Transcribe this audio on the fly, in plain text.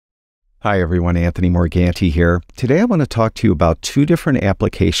Hi everyone, Anthony Morganti here. Today I want to talk to you about two different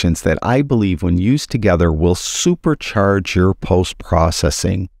applications that I believe when used together will supercharge your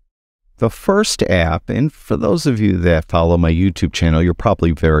post-processing. The first app, and for those of you that follow my YouTube channel, you're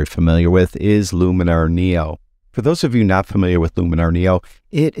probably very familiar with, is Luminar Neo. For those of you not familiar with Luminar Neo,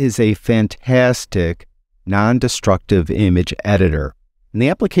 it is a fantastic non-destructive image editor. And the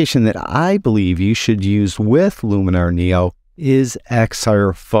application that I believe you should use with Luminar Neo is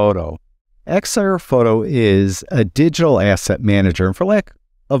Excire Foto. Excire Foto is a digital asset manager, and for lack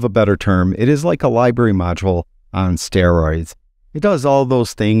of a better term, it is like a library module on steroids. It does all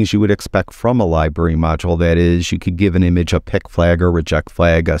those things you would expect from a library module. That is, you could give an image a pick flag or reject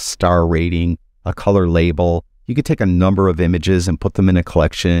flag, a star rating, a color label. You could take a number of images and put them in a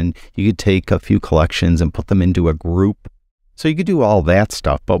collection. You could take a few collections and put them into a group. So you could do all that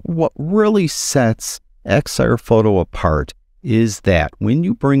stuff. But what really sets Excire Foto apart is that when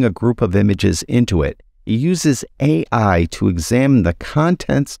you bring a group of images into it, it uses AI to examine the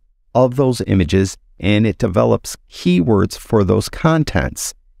contents of those images, and it develops keywords for those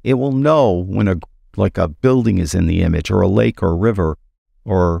contents. It will know when a building is in the image, or a lake or a river,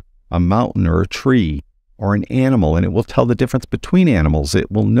 or a mountain or a tree, or an animal, and it will tell the difference between animals.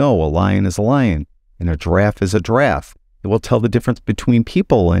 It will know a lion is a lion and a giraffe is a giraffe. It will tell the difference between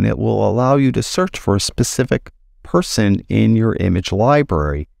people, and it will allow you to search for a specific person in your image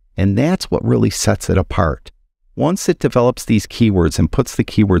library. And that's what really sets it apart. Once it develops these keywords and puts the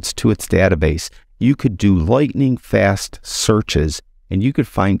keywords to its database, you could do lightning fast searches, and you could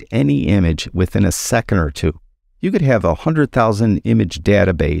find any image within a second or two. You could have a 100,000 image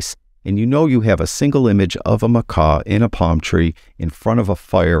database, and you know you have a single image of a macaw in a palm tree in front of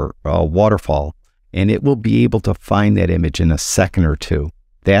a waterfall, and it will be able to find that image in a second or two.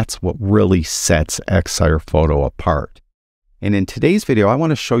 That's what really sets Excire Foto apart. And in today's video, I want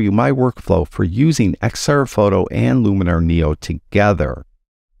to show you my workflow for using Excire Foto and Luminar Neo together.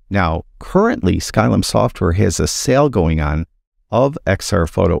 Now, currently, Skylum Software has a sale going on of Excire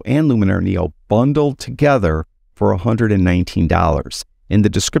Foto and Luminar Neo bundled together for $119. In the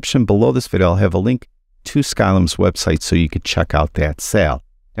description below this video, I'll have a link to Skylum's website so you could check out that sale.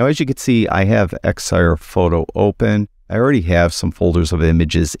 Now, as you can see, I have Excire Foto open. I already have some folders of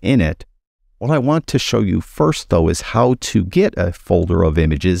images in it. What I want to show you first, though, is how to get a folder of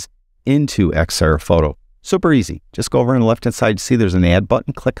images into Excire Foto. Super easy. Just go over on the left-hand side. See there's an Add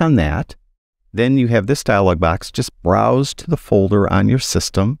button. Click on that. Then you have this dialog box. Just browse to the folder on your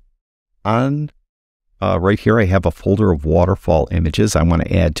system. Right here, I have a folder of waterfall images I want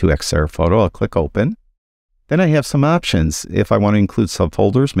to add to Excire Foto. I'll click Open. Then I have some options. If I want to include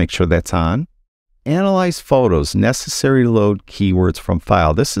subfolders, make sure that's on. Analyze photos, necessary to load keywords from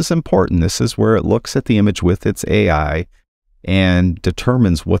file. This is important. This is where it looks at the image with its AI and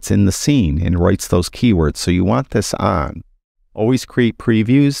determines what's in the scene and writes those keywords. So you want this on. Always create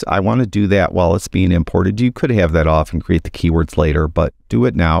previews. I want to do that while it's being imported. You could have that off and create the keywords later, but do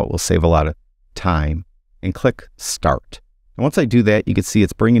it now. It will save a lot of time. And click Start. And once I do that, you can see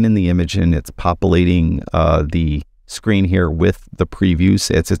it's bringing in the image and it's populating the screen here with the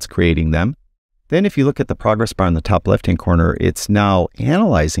previews as it's creating them. Then if you look at the progress bar in the top left-hand corner, it's now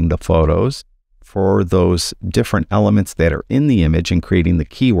analyzing the photos for those different elements that are in the image and creating the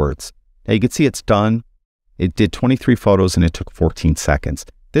keywords. Now you can see it's done. It did 23 photos and it took 14 seconds.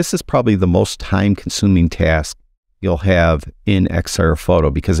 This is probably the most time-consuming task you'll have in Excire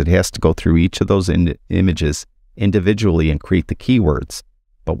Foto because it has to go through each of those images individually and create the keywords.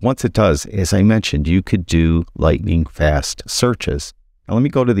 But once it does, as I mentioned, you could do lightning fast searches. Now let me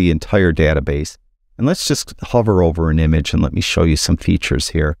go to the entire database. And let's just hover over an image and let me show you some features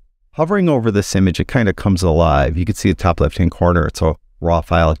here. Hovering over this image, it kind of comes alive. You can see the top left-hand corner. It's a raw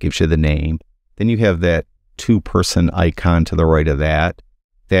file. It gives you the name. Then you have that two-person icon to the right of that.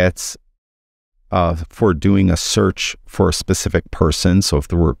 That's for doing a search for a specific person. So if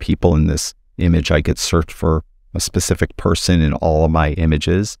there were people in this image, I could search for a specific person in all of my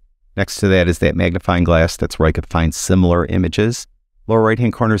images. Next to that is that magnifying glass. That's where I could find similar images. Lower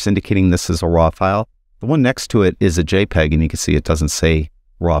right-hand corner is indicating this is a raw file. The one next to it is a JPEG, and you can see it doesn't say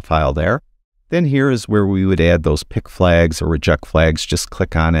raw file there. Then here is where we would add those pick flags or reject flags. Just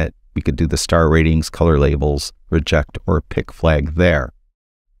click on it. We could do the star ratings, color labels, reject or pick flag there.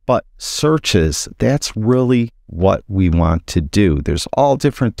 But searches, that's really what we want to do. There's all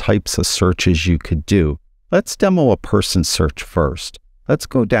different types of searches you could do. Let's demo a person search first. Let's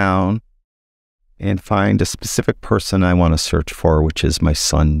go down and find a specific person I want to search for, which is my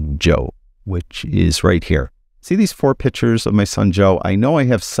son Joe, which is right here. See these 4 pictures of my son Joe? I know I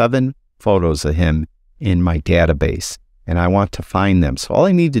have 7 photos of him in my database, and I want to find them. So all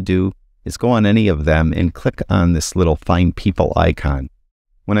I need to do is go on any of them and click on this little Find People icon.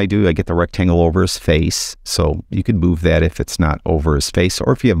 When I do, I get the rectangle over his face, so you can move that if it's not over his face,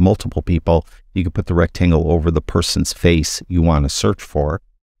 or if you have multiple people, you can put the rectangle over the person's face you want to search for.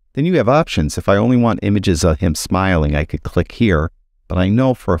 Then you have options. If I only want images of him smiling, I could click here, but I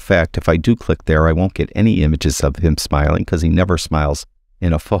know for a fact if I do click there, I won't get any images of him smiling because he never smiles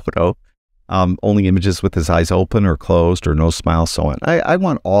in a photo. Only images with his eyes open or closed or no smile, so on. I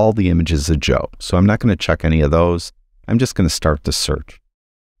want all the images of Joe, so I'm not going to check any of those. I'm just going to start the search.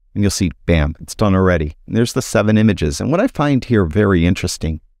 And you'll see, bam, it's done already. And there's the 7 images. And what I find here very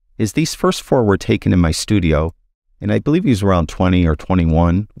interesting is these first 4 were taken in my studio, and I believe he was around 20 or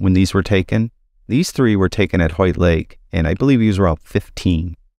 21 when these were taken. These 3 were taken at Hoyt Lake, and I believe he was around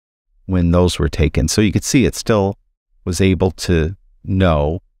 15 when those were taken. So you could see it still was able to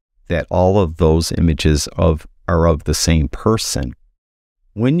know that all of those images are of the same person.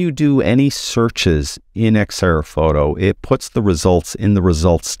 When you do any searches in Excire Foto, it puts the results in the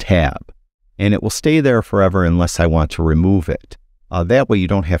Results tab, and it will stay there forever unless I want to remove it. That way you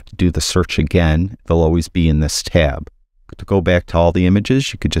don't have to do the search again. They'll always be in this tab. To go back to all the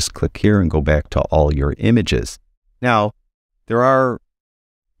images, you could just click here and go back to all your images. Now, there are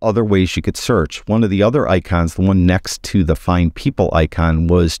other ways you could search. One of the other icons, the one next to the Find People icon,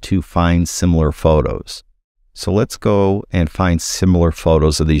 was to find similar photos. So let's go and find similar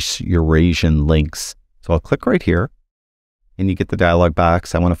photos of these Eurasian links. So I'll click right here, and you get the dialog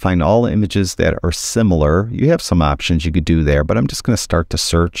box. I want to find all images that are similar. You have some options you could do there, but I'm just going to start to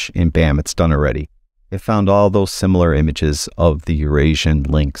search, and bam, it's done already. It found all those similar images of the Eurasian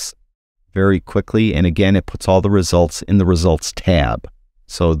links very quickly, and again, it puts all the results in the Results tab.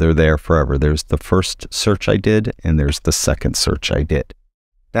 So they're there forever. There's the first search I did, and there's the second search I did.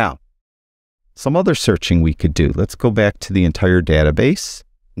 Now, some other searching we could do. Let's go back to the entire database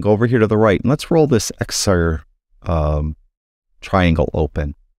and go over here to the right, and let's roll this Excire triangle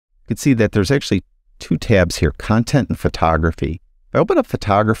open. You can see that there's actually 2 tabs here, Content and Photography. If I open up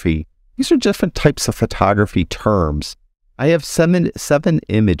Photography, these are different types of photography terms. I have 7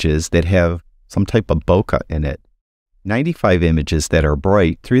 images that have some type of bokeh in it, 95 images that are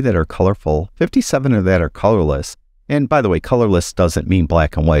bright, 3 that are colorful, 57 of that are colorless. And by the way, colorless doesn't mean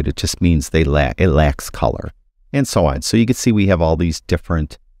black and white. It just means it lacks color, and so on. So you can see we have all these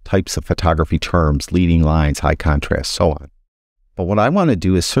different types of photography terms, leading lines, high contrast, so on. But what I want to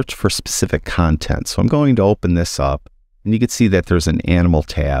do is search for specific content. So I'm going to open this up, and you can see that there's an animal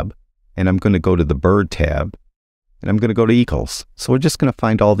tab, and I'm going to go to the bird tab, and I'm going to go to eagles. So we're just going to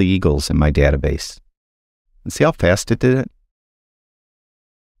find all the eagles in my database. And see how fast it did it?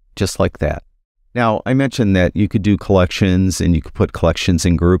 Just like that. Now, I mentioned that you could do collections and you could put collections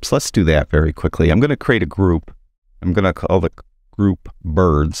in groups. Let's do that very quickly. I'm going to create a group. I'm going to call the group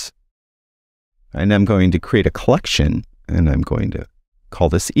Birds. And I'm going to create a collection, and I'm going to call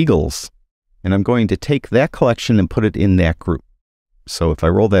this Eagles. And I'm going to take that collection and put it in that group. So if I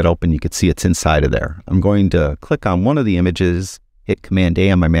roll that open, you can see it's inside of there. I'm going to click on one of the images, hit Command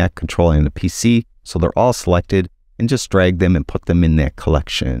A on my Mac, Control A on the PC, so they're all selected, and just drag them and put them in that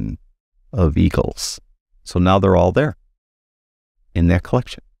collection of eagles. So now they're all there in that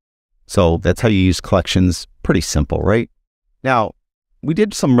collection. So that's how you use collections. Pretty simple, right? Now, we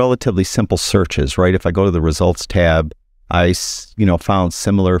did some relatively simple searches, right? If I go to the Results tab, I found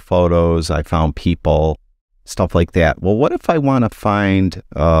similar photos, I found people, stuff like that. Well, what if I want to find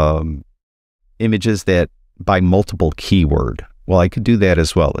images that by multiple keyword? Well, I could do that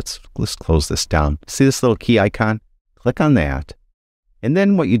as well. Let's close this down. See this little key icon? Click on that. And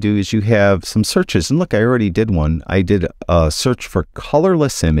then what you do is you have some searches. And look, I already did one. I did a search for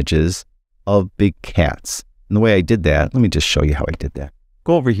colorless images of big cats. And the way I did that, let me just show you how I did that.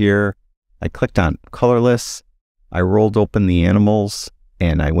 Go over here. I clicked on colorless. I rolled open the animals,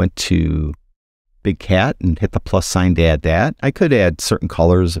 and I went to big cat and hit the plus sign to add that. I could add certain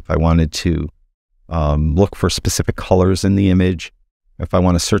colors if I wanted to look for specific colors in the image. If I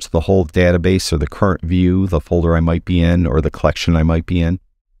want to search the whole database or the current view, the folder I might be in, or the collection I might be in.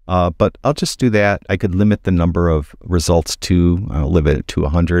 But I'll just do that. I could limit the number of results to, I'll limit it to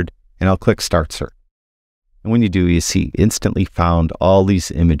 100, and I'll click Start Search. And when you do, you see instantly found all these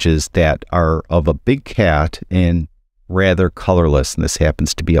images that are of a big cat and rather colorless, and this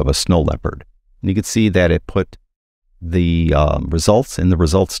happens to be of a snow leopard. And you can see that it put the results in the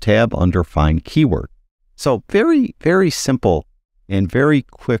Results tab under Find Keyword. So very, very simple. And very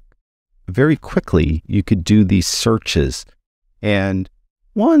quickly, you could do these searches. And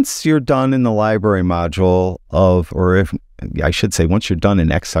once you're done in the library module once you're done in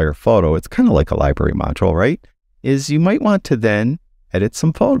Excire Foto, it's kind of like a library module, right? You might want to then edit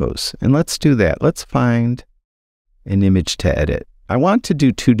some photos. And let's do that. Let's find an image to edit. I want to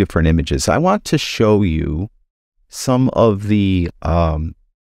do two different images. I want to show you some of the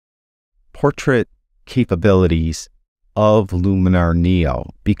portrait capabilities of Luminar Neo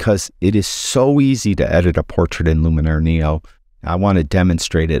because it is so easy to edit a portrait in Luminar Neo. I want to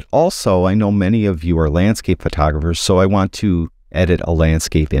demonstrate it. Also, I know many of you are landscape photographers, so I want to edit a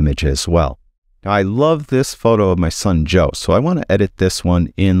landscape image as well. Now, I love this photo of my son Joe, so I want to edit this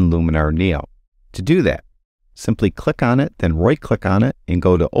one in Luminar Neo. To do that, simply click on it, then right-click on it, and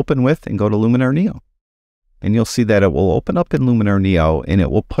go to Open With, and go to Luminar Neo. And you'll see that it will open up in Luminar Neo, and it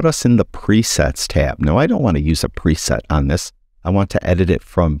will put us in the Presets tab. Now, I don't want to use a preset on this. I want to edit it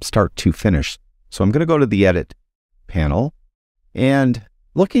from start to finish. So I'm going to go to the Edit panel, and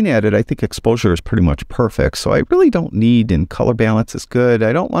looking at it, I think exposure is pretty much perfect. So I really don't need, and color balance is good.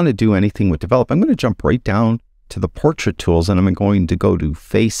 I don't want to do anything with develop. I'm going to jump right down to the portrait tools, and I'm going to go to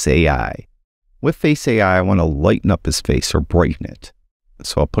Face AI. With Face AI, I want to lighten up his face or brighten it.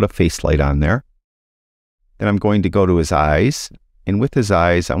 So I'll put a face light on there. Then I'm going to go to his eyes. And with his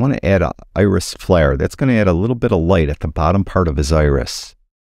eyes, I want to add an iris flare. That's going to add a little bit of light at the bottom part of his iris.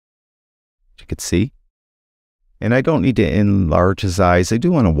 As you can see. And I don't need to enlarge his eyes. I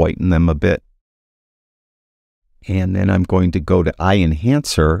do want to whiten them a bit. And then I'm going to go to Eye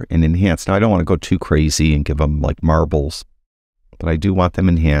Enhancer and enhance. Now, I don't want to go too crazy and give them like marbles, but I do want them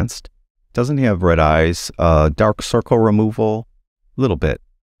enhanced. Doesn't have red eyes. Dark circle removal, a little bit.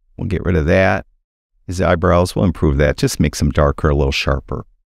 We'll get rid of that. His eyebrows, we'll improve that. Just makes them darker, a little sharper.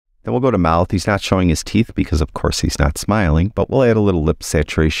 Then we'll go to mouth. He's not showing his teeth because, of course, he's not smiling, but we'll add a little lip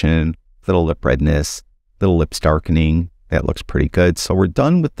saturation, little lip redness, little lips darkening. That looks pretty good. So we're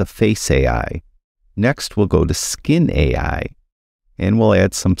done with the Face AI. Next, we'll go to Skin AI, and we'll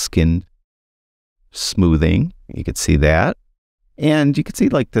add some skin smoothing. You can see that. And you can see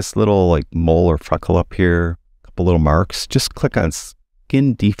like this little like mole or freckle up here, a couple little marks. Just click on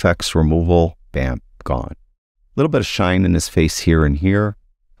Skin Defects Removal. Bam, gone. A little bit of shine in his face here and here.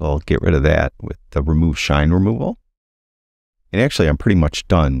 I'll get rid of that with the Remove Shine removal. And actually, I'm pretty much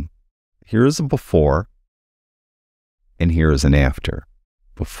done. Here is a before, and here is an after.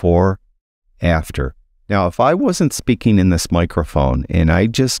 Before, after. Now, if I wasn't speaking in this microphone and I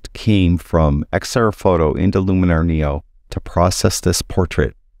just came from Excire Foto into Luminar Neo to process this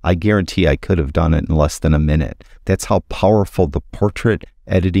portrait, I guarantee I could have done it in less than a minute. That's how powerful the portrait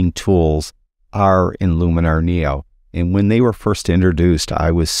editing tools are in Luminar Neo. And when they were first introduced,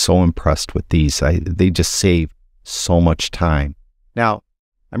 I was so impressed with these. They just save so much time. Now,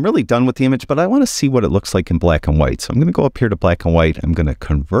 I'm really done with the image, but I want to see what it looks like in black and white. So I'm going to go up here to black and white. I'm going to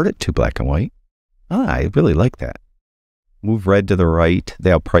convert it to black and white. I really like that. Move red to the right.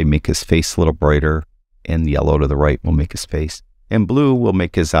 That'll probably make his face a little brighter. And yellow to the right will make his face. And blue will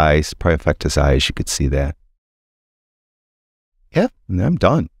make his eyes, probably affect his eyes. You could see that. Yeah, and I'm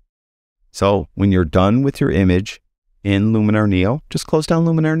done. So when you're done with your image in Luminar Neo, just close down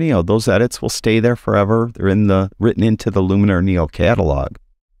Luminar Neo. Those edits will stay there forever. They're written into the Luminar Neo catalog.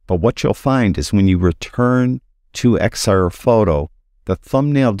 But what you'll find is when you return to Excire Foto, the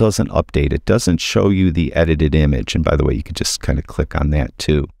thumbnail doesn't update. It doesn't show you the edited image. And by the way, you could just kind of click on that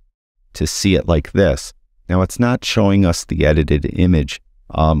too to see it like this. Now, it's not showing us the edited image,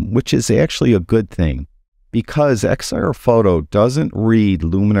 which is actually a good thing because Excire Foto doesn't read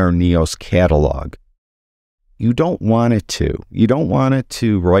Luminar Neo's catalog. You don't want it to. You don't want it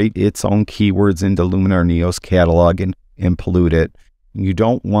to write its own keywords into Luminar Neo's catalog and pollute it. You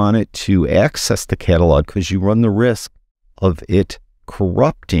don't want it to access the catalog because you run the risk of it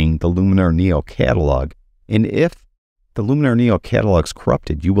corrupting the Luminar Neo catalog. And if the Luminar Neo catalog is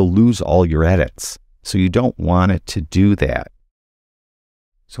corrupted, you will lose all your edits. So you don't want it to do that.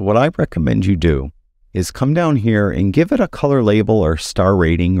 So what I recommend you do is come down here and give it a color label or star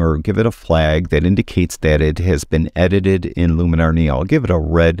rating, or give it a flag that indicates that it has been edited in Luminar Neo. I'll give it a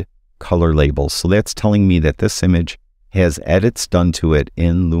red color label. So that's telling me that this image has edits done to it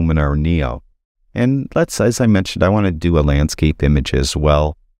in Luminar Neo. And as I mentioned, I want to do a landscape image as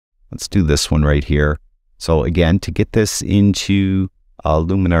well. Let's do this one right here. So again, to get this into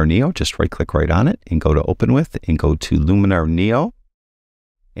Luminar Neo, just right-click right on it and go to Open With and go to Luminar Neo.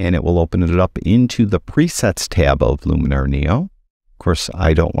 And it will open it up into the Presets tab of Luminar Neo. Of course,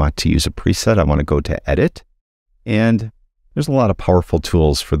 I don't want to use a preset. I want to go to Edit. And there's a lot of powerful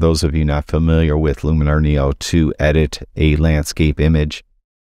tools for those of you not familiar with Luminar Neo to edit a landscape image.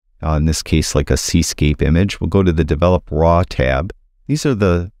 In this case, like a seascape image. We'll go to the Develop Raw tab. This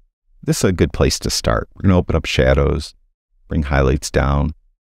is a good place to start. We're going to open up shadows, bring highlights down,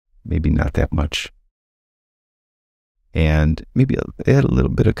 maybe not that much. and maybe add a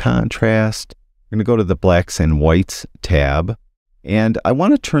little bit of contrast. I'm going to go to the blacks and whites tab, and I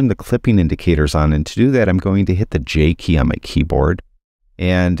want to turn the clipping indicators on. And to do that, I'm going to hit the J key on my keyboard.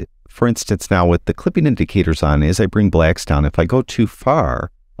 And for instance, now with the clipping indicators on, as I bring blacks down, if I go too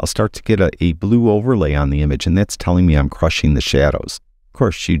far, I'll start to get a blue overlay on the image, and that's telling me I'm crushing the shadows. Of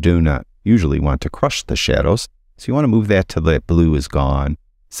course, you do not usually want to crush the shadows, so you want to move that till that blue is gone.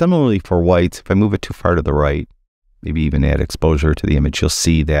 Similarly for whites, if I move it too far to the right, maybe even add exposure to the image, you'll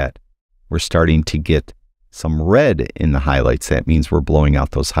see that we're starting to get some red in the highlights. That means we're blowing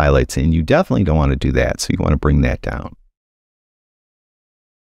out those highlights, and you definitely don't want to do that, so you want to bring that down.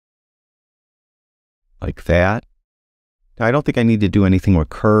 Like that. Now, I don't think I need to do anything with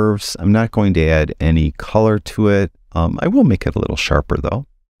curves. I'm not going to add any color to it. I will make it a little sharper though.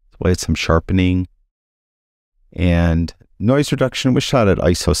 So we'll add some sharpening. And noise reduction was shot at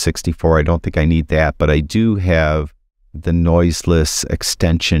ISO 64. I don't think I need that, but I do have the noiseless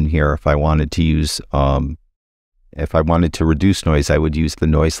extension here. If I wanted to use, if I wanted to reduce noise, I would use the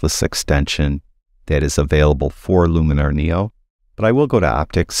noiseless extension that is available for Luminar Neo. But I will go to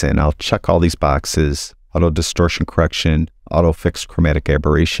optics and I'll check all these boxes: auto distortion correction, auto fixed chromatic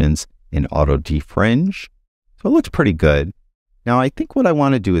aberrations, and auto defringe. So it looks pretty good. Now I think what I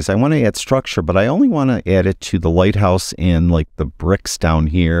want to do is I want to add structure, but I only want to add it to the lighthouse and like the bricks down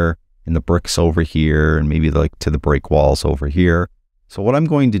here and the bricks over here, and maybe like to the break walls over here. So what I'm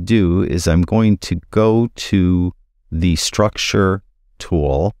going to do is I'm going to go to the structure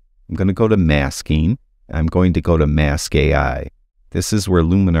tool. I'm going to go to masking. I'm going to go to mask AI. This is where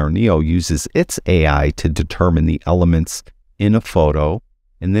Luminar Neo uses its AI to determine the elements in a photo,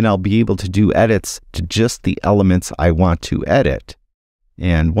 and then I'll be able to do edits to just the elements I want to edit.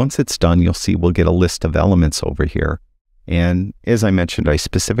 And once it's done, you'll see we'll get a list of elements over here. And as I mentioned, I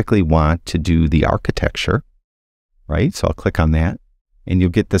specifically want to do the architecture, right? So I'll click on that, and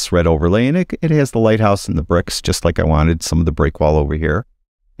you'll get this red overlay, and it has the lighthouse and the bricks, just like I wanted, some of the break wall over here.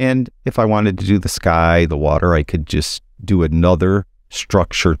 And if I wanted to do the sky, the water, I could just do another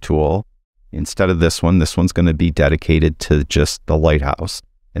structure tool. Instead of this one's going to be dedicated to just the lighthouse.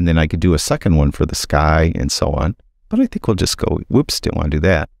 And then I could do a second one for the sky and so on. But I think we'll just go, whoops, didn't want to do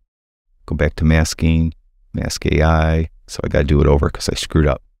that. Go back to masking, mask AI. So I got to do it over because I screwed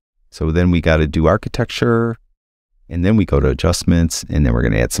up. So then we got to do architecture, and then we go to adjustments, and then we're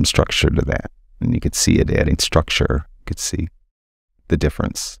going to add some structure to that. And you could see it adding structure. You could see the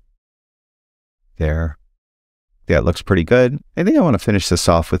difference there. That looks pretty good. I think I want to finish this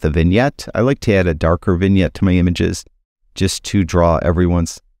off with a vignette. I like to add a darker vignette to my images just to draw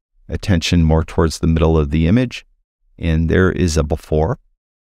everyone's attention more towards the middle of the image. And there is a before,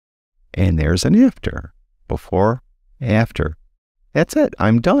 and there's an after. Before, after. That's it.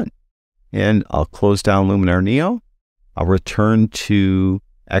 I'm done. And I'll close down Luminar Neo. I'll return to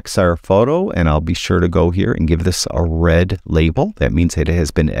Excire Foto, and I'll be sure to go here and give this a red label. That means that it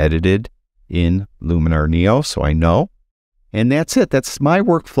has been edited in Luminar Neo, so I know. And that's it. That's my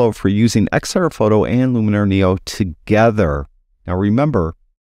workflow for using Excire Foto and Luminar Neo together. Now remember,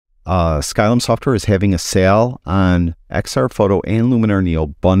 Skylum Software is having a sale on Excire Foto and Luminar Neo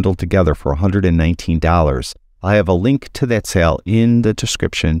bundled together for $119. I have a link to that sale in the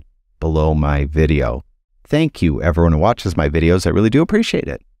description below my video. Thank you, everyone who watches my videos. I really do appreciate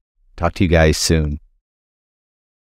it. Talk to you guys soon.